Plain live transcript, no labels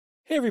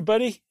Hey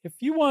everybody, if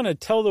you want to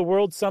tell the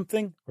world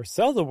something or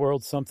sell the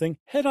world something,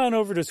 head on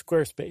over to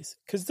Squarespace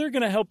because they're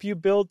going to help you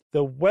build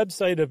the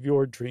website of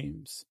your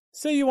dreams.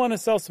 Say you want to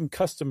sell some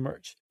custom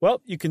merch.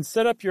 Well, you can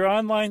set up your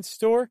online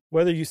store,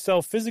 whether you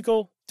sell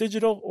physical,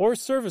 digital, or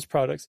service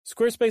products.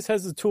 Squarespace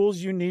has the tools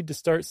you need to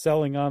start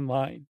selling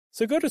online.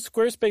 So go to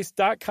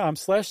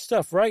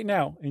squarespace.com/stuff right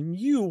now and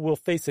you will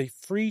face a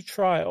free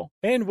trial.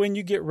 And when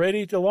you get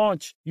ready to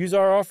launch, use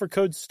our offer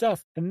code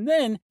STUFF and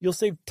then you'll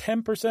save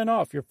 10%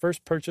 off your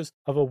first purchase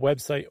of a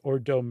website or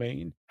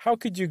domain. How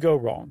could you go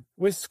wrong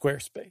with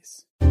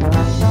Squarespace?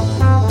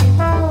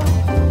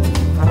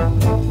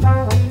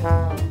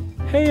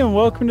 Hey, and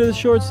welcome to the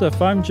Short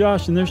Stuff. I'm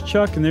Josh, and there's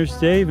Chuck, and there's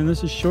Dave, and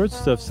this is Short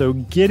Stuff. So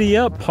giddy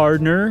up,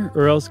 partner,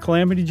 or else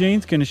Calamity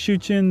Jane's going to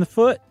shoot you in the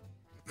foot.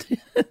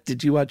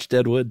 Did you watch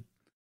Deadwood?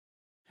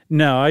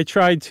 No, I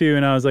tried to,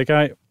 and I was like,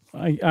 I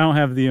don't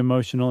have the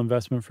emotional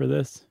investment for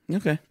this.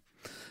 Okay.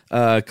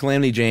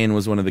 Calamity Jane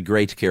was one of the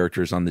great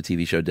characters on the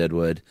TV show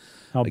Deadwood.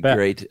 I'll bet.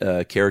 Great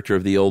character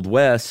of the Old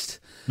West.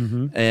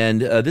 Mm-hmm.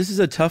 And this is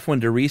a tough one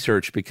to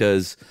research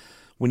because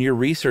when you're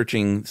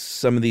researching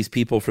some of these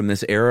people from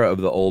this era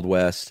of the Old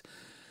West,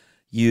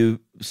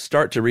 you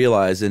start to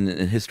realize, and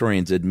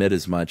historians admit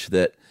as much,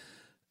 that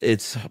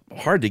it's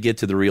hard to get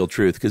to the real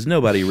truth because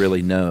nobody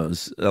really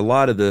knows. A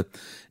lot of the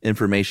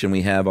information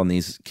we have on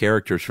these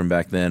characters from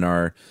back then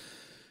are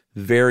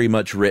very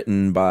much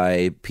written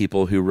by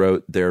people who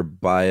wrote their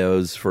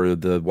bios for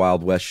the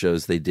Wild West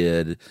shows they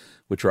did,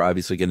 which were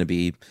obviously going to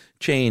be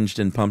changed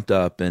and pumped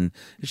up. And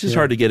it's just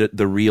hard to get at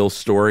the real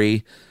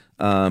story.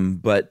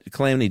 But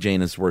Calamity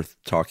Jane is worth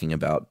talking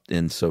about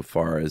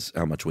insofar as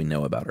how much we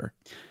know about her.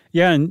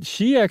 Yeah, and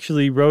she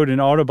actually wrote an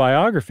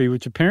autobiography,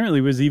 which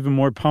apparently was even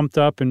more pumped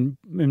up and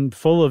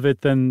full of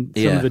it than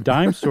some of the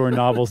dime store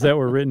novels that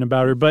were written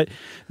about her. But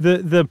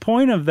the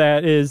point of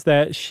that is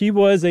that she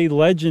was a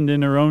legend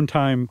in her own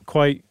time,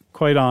 quite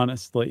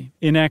honestly,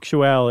 in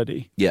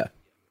actuality. Yeah.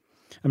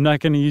 I'm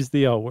not going to use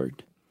the L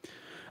word.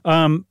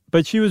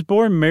 But she was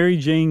born Mary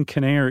Jane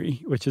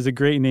Canary, which is a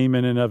great name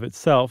in and of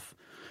itself.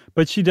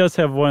 But she does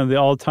have one of the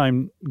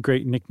all-time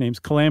great nicknames,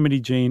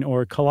 Calamity Jane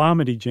or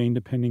Calamity Jane,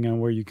 depending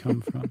on where you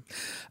come from.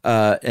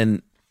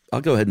 And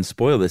I'll go ahead and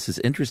spoil this. It's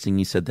interesting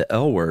you said the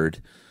L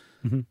word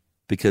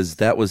because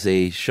that was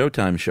a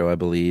Showtime show, I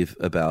believe,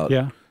 about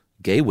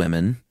gay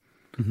women.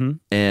 Mm-hmm.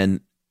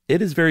 And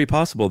it is very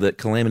possible that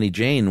Calamity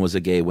Jane was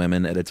a gay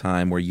woman at a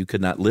time where you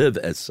could not live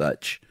as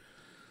such.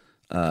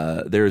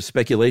 There is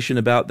speculation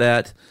about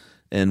that,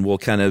 and we'll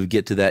kind of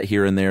get to that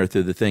here and there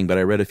through the thing. But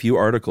I read a few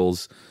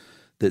articles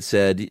that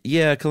said,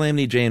 yeah,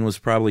 Calamity Jane was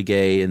probably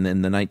gay, and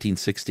in the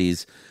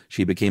 1960s,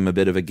 she became a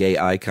bit of a gay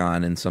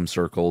icon in some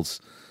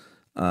circles.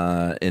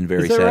 And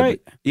very sad.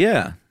 Right?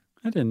 Yeah.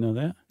 I didn't know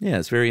that. Yeah,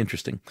 it's very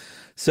interesting.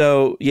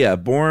 So, yeah,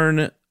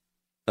 born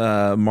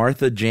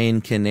Martha Jane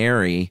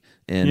Canary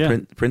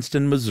in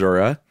Princeton,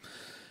 Missouri.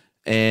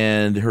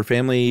 And her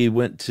family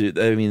went to,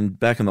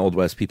 back in the Old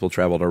West, people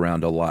traveled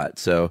around a lot.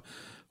 So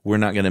we're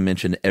not going to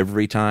mention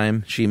every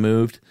time she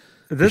moved.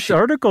 This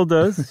article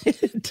does.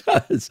 It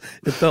does.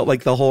 It felt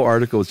like the whole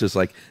article was just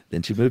like,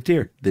 then she moved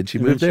here, then she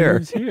moved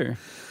there.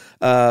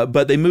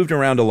 But they moved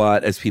around a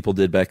lot, as people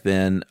did back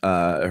then.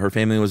 Her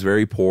family was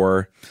very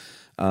poor.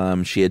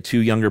 She had 2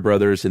 younger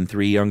brothers and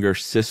 3 younger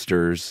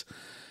sisters.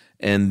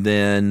 And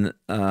then,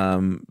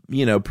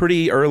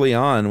 pretty early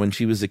on when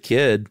she was a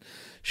kid,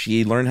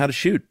 she learned how to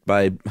shoot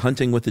by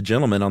hunting with the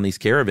gentlemen on these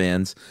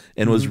caravans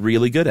and was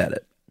really good at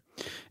it.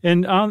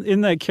 And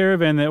in that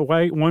caravan, that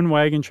one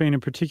wagon train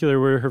in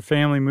particular, where her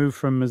family moved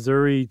from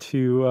Missouri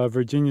to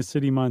Virginia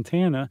City,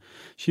 Montana,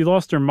 she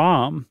lost her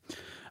mom,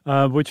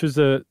 which was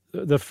the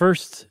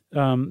first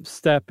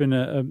step in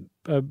a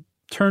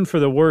turn for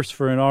the worse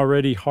for an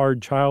already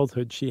hard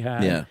childhood she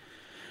had. Yeah.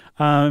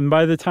 And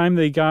by the time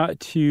they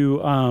got to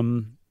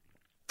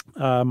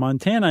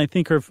Montana, I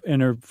think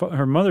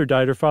her mother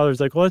died. Her father was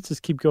like, well, let's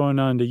just keep going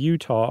on to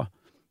Utah.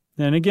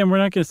 And again, we're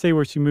not going to say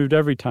where she moved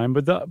every time,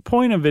 but the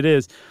point of it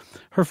is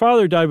her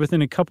father died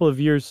within a couple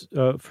of years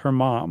of her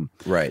mom.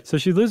 Right. So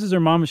she loses her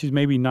mom when she's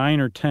maybe 9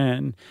 or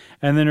 10,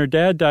 and then her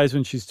dad dies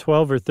when she's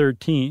 12 or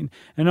 13.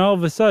 And all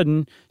of a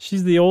sudden,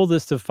 she's the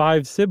oldest of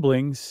 5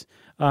 siblings.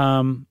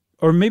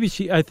 Or maybe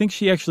I think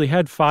she actually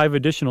had 5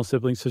 additional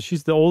siblings. So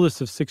she's the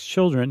oldest of 6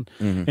 children,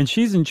 and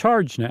she's in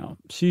charge now.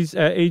 She's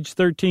at age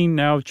 13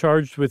 now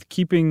charged with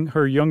keeping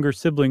her younger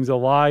siblings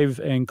alive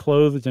and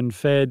clothed and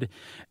fed,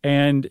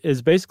 and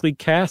is basically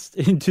cast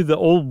into the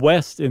Old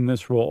West in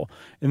this role.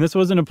 And this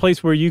wasn't a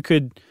place where you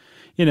could,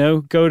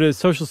 go to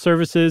social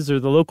services or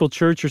the local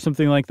church or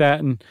something like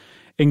that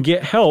and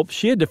get help.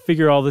 She had to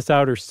figure all this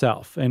out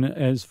herself. And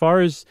as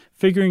far as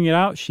figuring it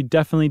out, she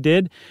definitely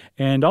did.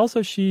 And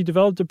also she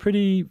developed a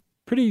pretty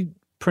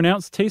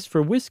pronounced taste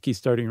for whiskey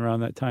starting around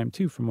that time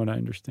too, from what I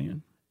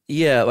understand.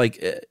 Yeah,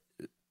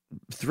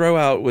 throw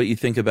out what you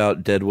think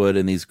about Deadwood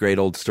and these great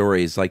old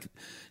stories. Like,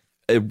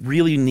 it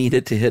really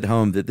needed to hit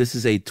home that this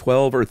is a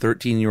 12 or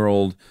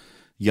 13-year-old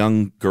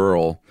young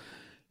girl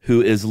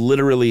who is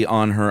literally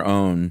on her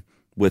own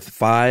with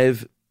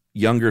 5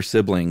 younger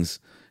siblings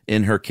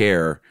in her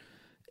care,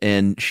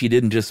 and she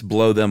didn't just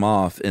blow them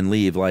off and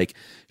leave. Like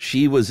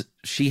she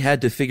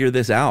had to figure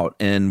this out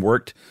and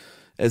worked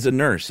as a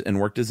nurse and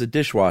worked as a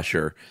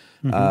dishwasher.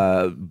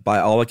 By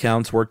all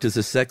accounts, worked as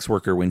a sex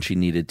worker when she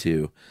needed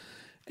to.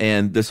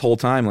 And this whole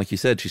time, like you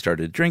said, she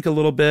started to drink a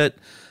little bit.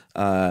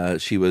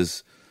 She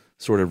was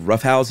sort of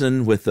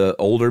roughhousing with the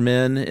older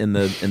men in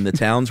the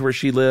towns where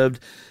she lived,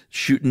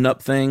 shooting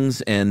up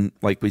things. And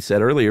like we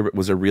said earlier, it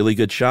was a really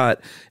good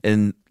shot.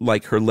 And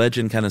like her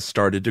legend kind of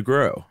started to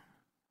grow.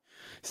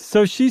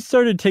 So she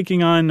started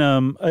taking on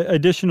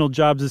additional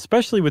jobs,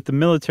 especially with the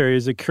military,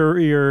 as a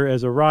courier,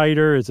 as a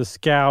rider, as a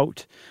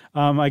scout.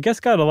 I guess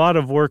got a lot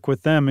of work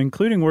with them,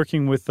 including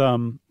working with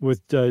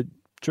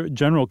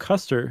General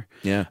Custer.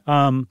 Yeah.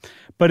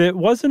 But it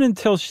wasn't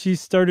until she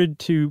started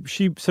to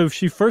she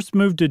first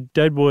moved to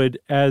Deadwood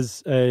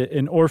as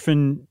an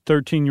orphan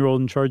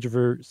 13-year-old in charge of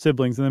her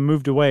siblings, and then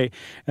moved away.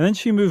 And then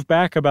she moved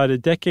back about a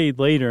decade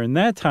later. And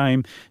that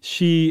time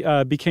she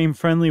became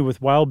friendly with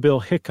Wild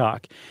Bill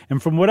Hickok.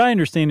 And from what I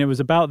understand, it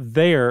was about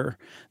there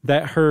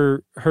that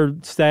her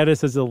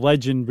status as a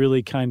legend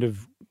really kind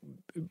of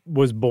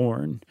was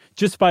born,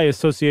 just by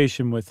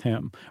association with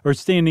him or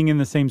standing in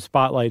the same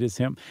spotlight as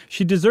him.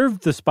 She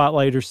deserved the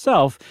spotlight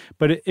herself,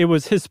 but it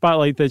was his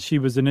spotlight that she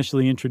was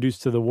initially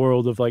introduced to the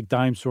world of like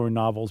dime store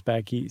novels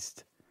back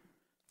east.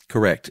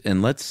 Correct.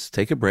 And let's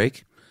take a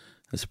break.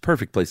 It's a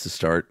perfect place to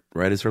start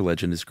right as her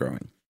legend is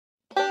growing.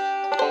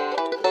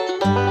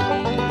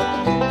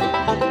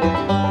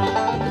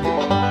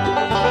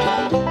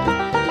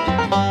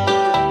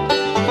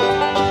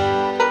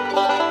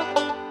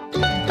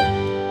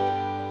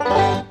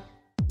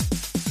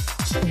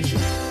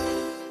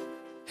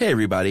 Hey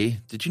everybody,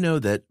 did you know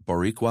that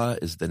Boricua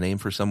is the name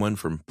for someone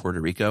from Puerto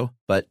Rico?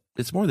 But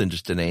it's more than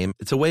just a name.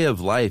 It's a way of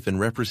life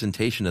and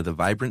representation of the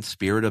vibrant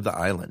spirit of the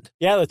island.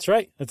 Yeah, that's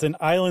right. It's an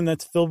island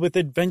that's filled with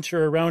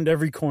adventure around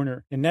every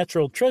corner and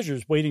natural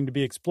treasures waiting to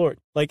be explored,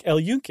 like El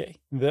Yunque,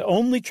 the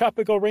only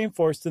tropical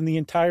rainforest in the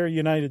entire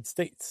United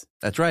States.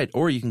 That's right.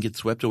 Or you can get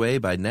swept away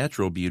by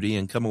natural beauty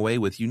and come away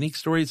with unique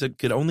stories that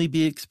could only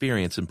be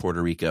experienced in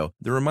Puerto Rico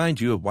that remind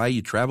you of why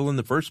you travel in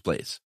the first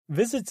place.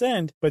 Visits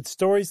end, but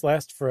stories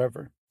last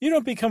forever. You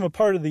don't become a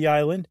part of the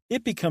island,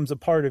 it becomes a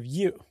part of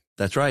you.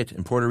 That's right.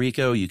 In Puerto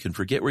Rico, you can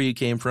forget where you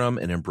came from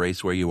and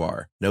embrace where you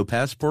are. No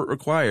passport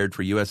required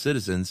for U.S.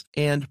 citizens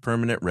and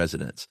permanent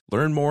residents.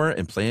 Learn more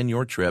and plan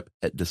your trip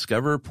at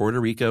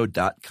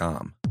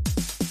discoverpuertorico.com.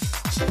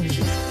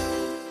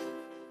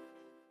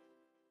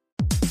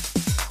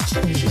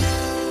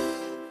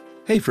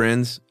 Hey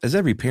friends, as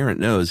every parent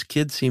knows,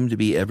 kids seem to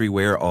be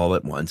everywhere all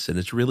at once, and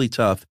it's really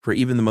tough for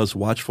even the most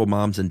watchful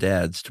moms and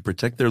dads to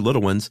protect their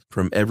little ones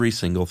from every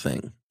single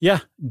thing.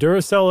 Yeah,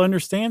 Duracell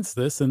understands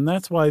this, and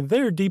that's why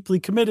they're deeply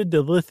committed to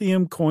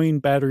lithium coin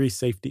battery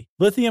safety.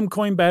 Lithium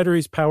coin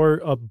batteries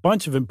power a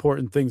bunch of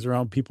important things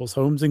around people's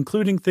homes,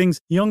 including things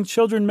young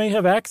children may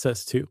have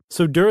access to.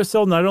 So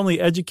Duracell not only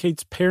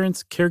educates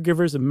parents,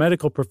 caregivers, and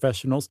medical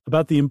professionals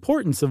about the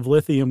importance of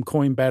lithium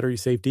coin battery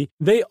safety,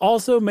 they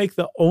also make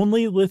the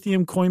only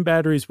lithium coin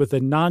batteries with a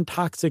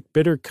non-toxic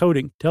bitter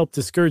coating to help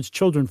discourage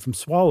children from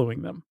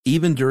swallowing them.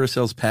 Even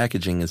Duracell's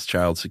packaging is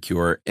child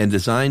secure and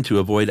designed to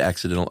avoid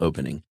accidental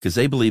opening, because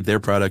they believe their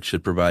products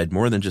should provide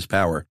more than just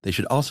power. They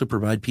should also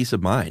provide peace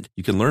of mind.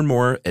 You can learn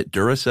more at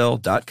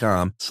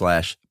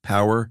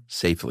Duracell.com/power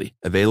safely.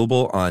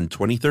 Available on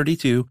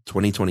 2032,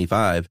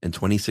 2025, and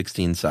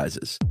 2016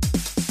 sizes.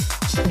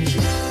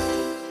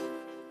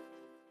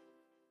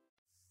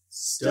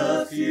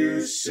 Stuff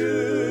you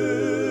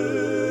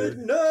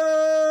should know.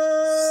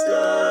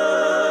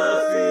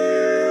 Stuff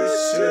you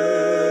should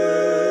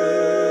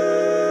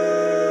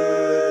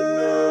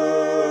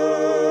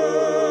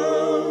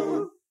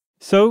know.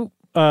 So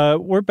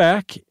we're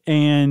back,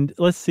 and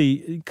let's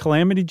see.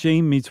 Calamity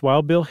Jane meets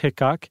Wild Bill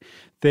Hickok.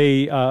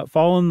 They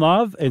fall in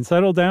love and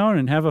settle down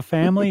and have a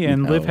family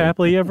and live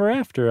happily ever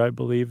after, I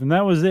believe. And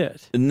that was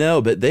it.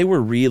 No, but they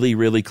were really,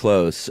 really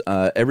close.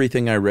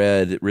 Everything I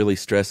read really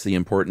stressed the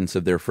importance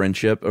of their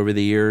friendship over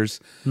the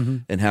years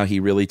and how he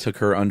really took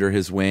her under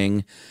his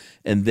wing.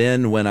 And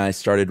then when I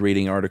started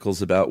reading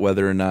articles about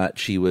whether or not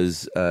she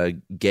was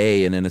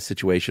gay and in a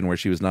situation where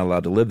she was not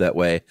allowed to live that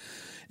way,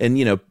 and,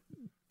 you know,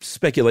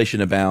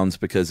 speculation abounds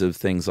because of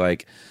things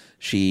like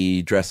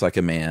she dressed like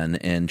a man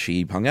and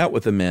she hung out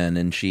with the men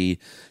and she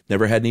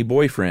never had any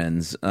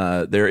boyfriends.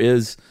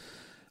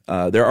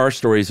 There are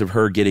stories of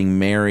her getting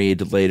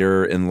married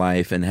later in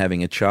life and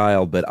having a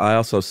child, but I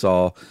also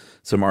saw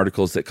some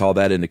articles that call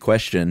that into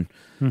question,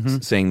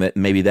 saying that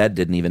maybe that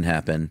didn't even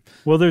happen.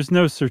 Well, there's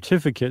no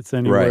certificates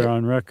anywhere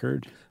on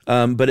record.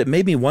 But it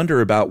made me wonder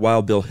about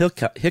Wild Bill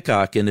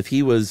Hickok and if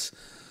he was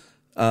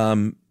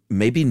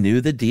maybe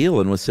knew the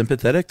deal and was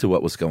sympathetic to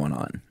what was going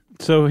on.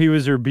 So he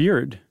was her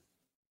beard.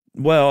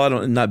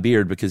 Well, not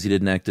beard because he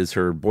didn't act as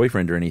her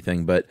boyfriend or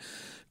anything, but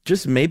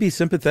just maybe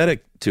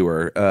sympathetic to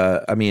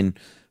her. I mean,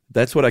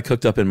 That's what I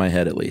cooked up in my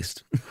head, at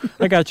least.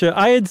 I gotcha.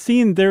 I had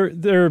seen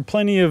there are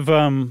plenty of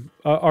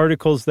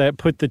articles that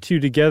put the two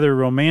together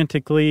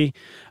romantically.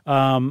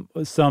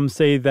 Some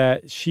say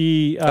that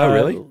she Oh,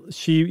 really?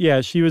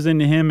 she was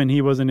into him and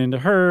he wasn't into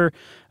her.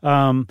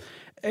 And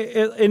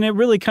it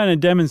really kind of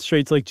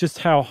demonstrates like just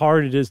how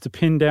hard it is to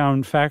pin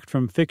down fact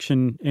from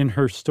fiction in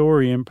her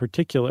story in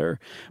particular.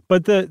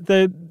 But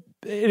it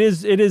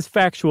is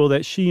factual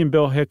that she and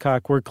Bill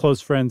Hickok were close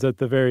friends at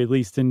the very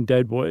least in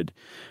Deadwood,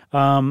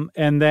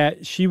 and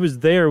that she was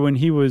there when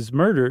he was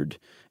murdered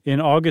in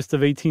August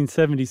of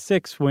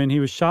 1876 when he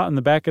was shot in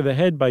the back of the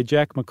head by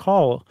Jack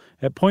McCall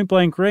at point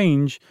blank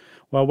range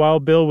while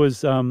Wild Bill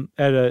was at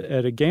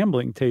a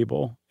gambling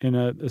table in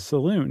a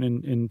saloon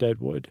in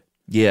Deadwood.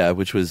 Yeah,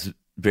 which was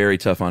very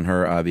tough on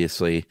her,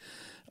 obviously.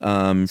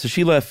 So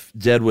she left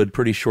Deadwood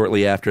pretty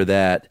shortly after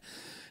that,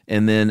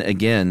 and then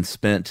again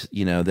spent,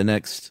 the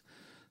next,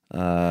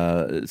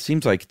 it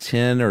seems like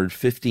 10 or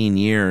 15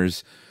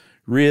 years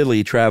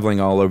really traveling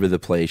all over the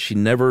place. She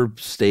never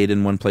stayed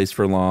in one place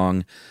for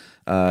long.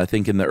 I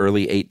think in the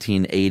early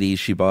 1880s,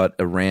 she bought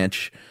a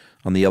ranch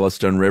on the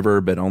Yellowstone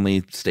River, but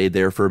only stayed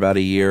there for about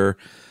a year.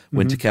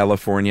 Went to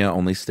California,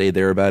 only stayed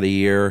there about a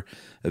year.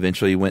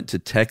 Eventually went to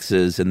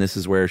Texas, and this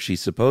is where she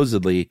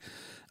supposedly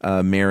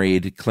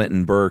married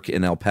Clinton Burke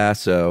in El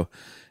Paso.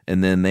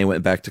 And then they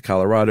went back to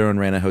Colorado and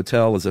ran a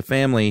hotel as a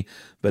family.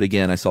 But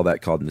again, I saw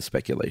that called into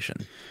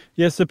speculation.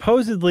 Yeah,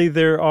 supposedly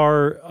there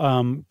are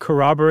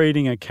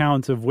corroborating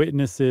accounts of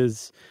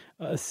witnesses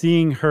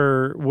seeing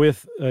her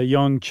with a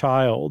young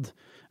child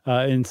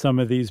in some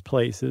of these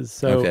places.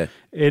 So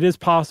It is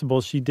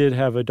possible she did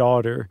have a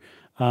daughter.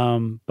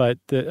 But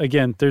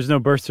again, there's no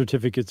birth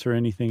certificates or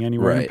anything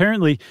anywhere. Right.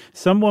 Apparently,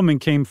 some woman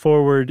came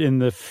forward in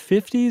the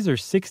 50s or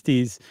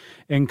 60s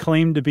and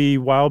claimed to be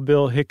Wild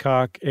Bill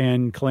Hickok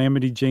and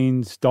Calamity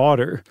Jane's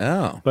daughter.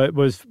 Oh. But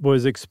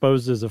was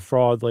exposed as a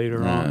fraud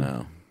later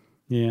on.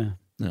 Yeah.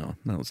 No,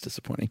 that was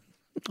disappointing.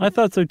 I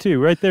thought so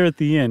too. Right there at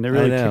the end, it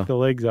really know. kicked the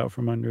legs out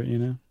from under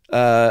it,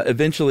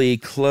 Eventually,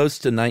 close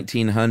to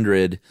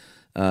 1900,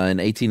 in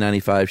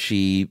 1895,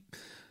 she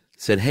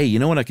said, hey, you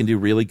know what I can do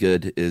really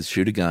good is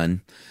shoot a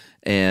gun.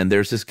 And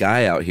there's this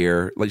guy out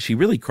here. Like, she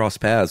really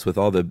crossed paths with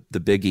all the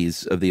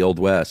biggies of the Old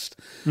West.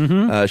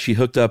 She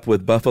hooked up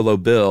with Buffalo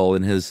Bill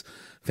in his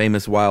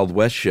famous Wild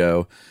West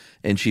show,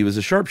 and she was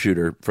a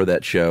sharpshooter for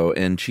that show.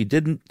 And she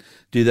didn't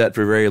do that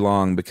for very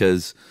long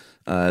because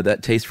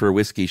that taste for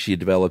whiskey she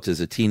developed as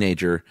a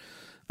teenager.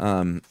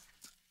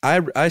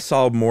 I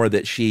saw more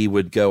that she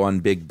would go on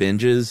big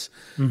binges,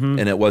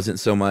 and it wasn't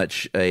so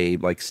much a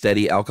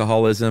steady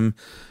alcoholism,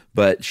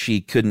 but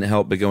she couldn't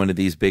help but go into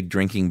these big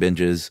drinking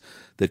binges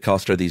that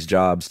cost her these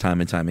jobs time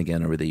and time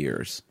again over the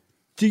years.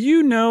 Do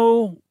you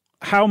know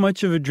how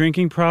much of a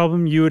drinking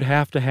problem you would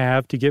have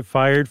to get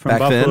fired from Back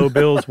Buffalo then?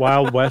 Bill's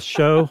Wild West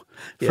show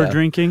for Yeah.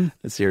 drinking?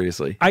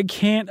 Seriously. I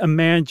can't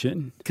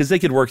imagine. Because they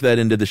could work that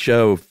into the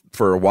show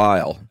for a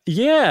while.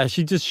 Yeah,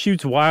 she just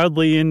shoots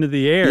wildly into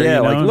the air.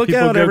 Yeah, and look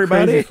people out, go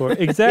everybody. crazy for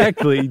it.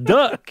 Exactly.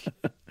 Duck.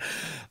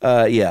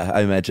 Yeah, I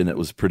imagine it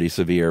was pretty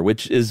severe,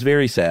 which is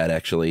very sad,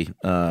 actually.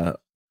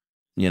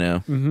 You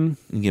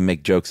can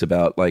make jokes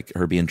about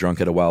her being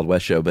drunk at a Wild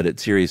West show, but it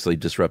seriously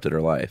disrupted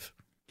her life.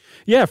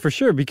 Yeah, for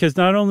sure, because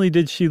not only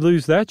did she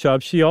lose that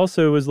job, she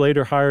also was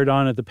later hired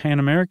on at the Pan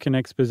American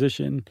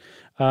Exposition,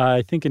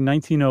 I think in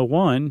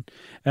 1901,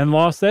 and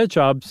lost that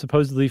job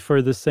supposedly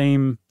for the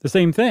same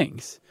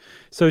things.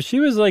 So she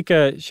was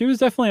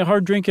definitely a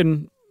hard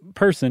drinking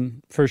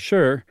person for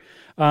sure.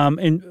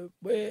 And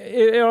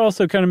it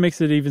also kind of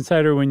makes it even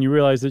sadder when you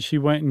realize that she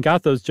went and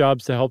got those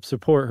jobs to help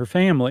support her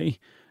family,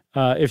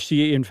 if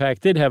she in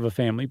fact did have a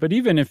family. But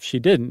even if she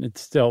didn't, it's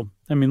still,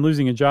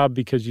 losing a job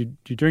because you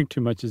drink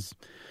too much is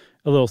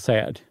a little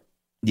sad.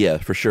 Yeah,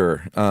 for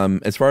sure.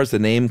 As far as the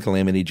name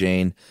Calamity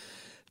Jane,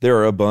 there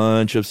are a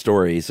bunch of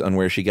stories on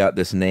where she got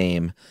this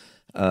name.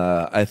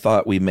 I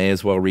thought we may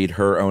as well read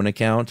her own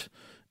account,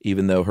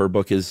 even though her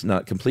book is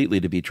not completely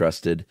to be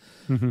trusted.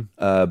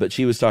 But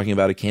she was talking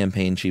about a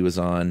campaign she was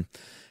on,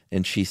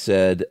 and she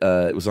said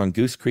it was on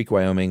Goose Creek,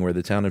 Wyoming, where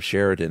the town of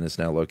Sheridan is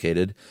now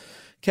located.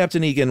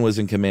 Captain Egan was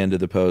in command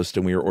of the post,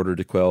 and we were ordered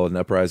to quell an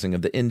uprising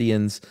of the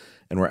Indians,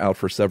 and were out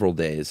for several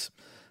days.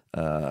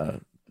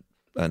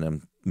 And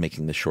I'm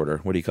making this shorter.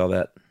 What do you call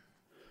that?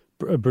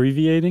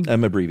 Abbreviating?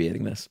 I'm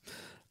abbreviating this.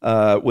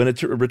 When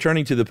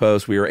returning to the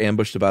post, we were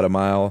ambushed about 1.5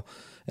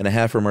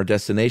 miles from our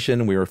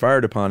destination. We were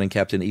fired upon, and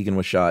Captain Egan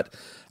was shot.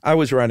 I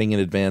was riding in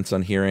advance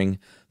on hearing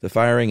the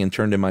firing and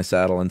turned in my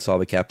saddle and saw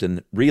the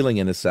captain reeling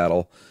in his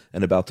saddle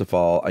and about to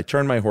fall. I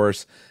turned my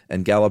horse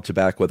and galloped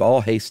back with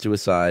all haste to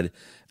his side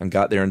and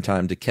got there in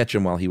time to catch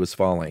him while he was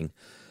falling.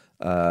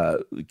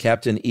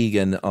 Captain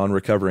Egan, on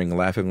recovering,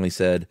 laughingly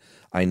said,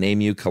 I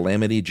name you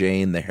Calamity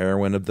Jane, the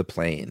heroine of the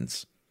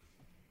plains.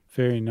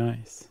 Very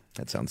nice.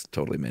 That sounds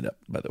totally made up,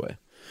 by the way.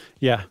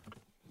 Yeah.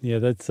 Yeah,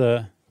 that's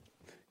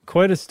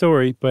quite a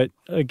story. But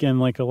again,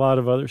 like a lot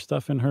of other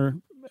stuff in her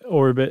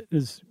orbit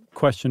is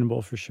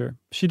questionable for sure.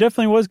 She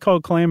definitely was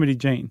called Calamity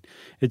Jane.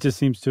 It just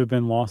seems to have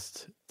been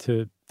lost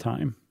to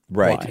time.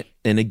 Right. why.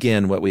 And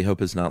again, what we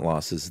hope is not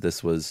lost is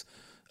this was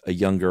a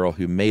young girl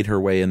who made her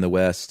way in the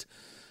West,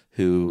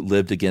 who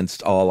lived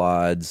against all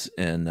odds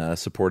and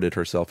supported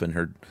herself and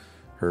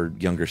her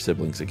younger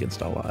siblings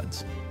against all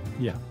odds.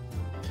 Yeah.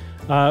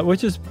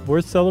 Which is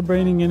worth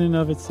celebrating in and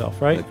of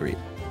itself, right? Agreed.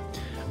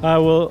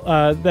 Well,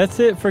 that's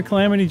it for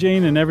Calamity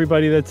Jane, and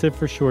everybody, that's it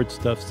for Short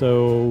Stuff.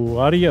 So,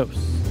 adios.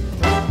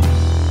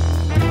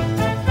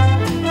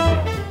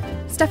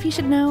 Stuff You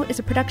Should Know is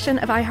a production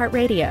of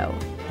iHeartRadio.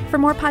 For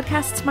more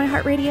podcasts from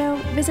iHeartRadio,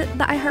 visit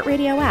the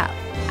iHeartRadio app,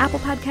 Apple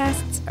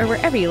Podcasts, or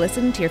wherever you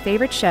listen to your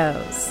favorite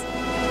shows.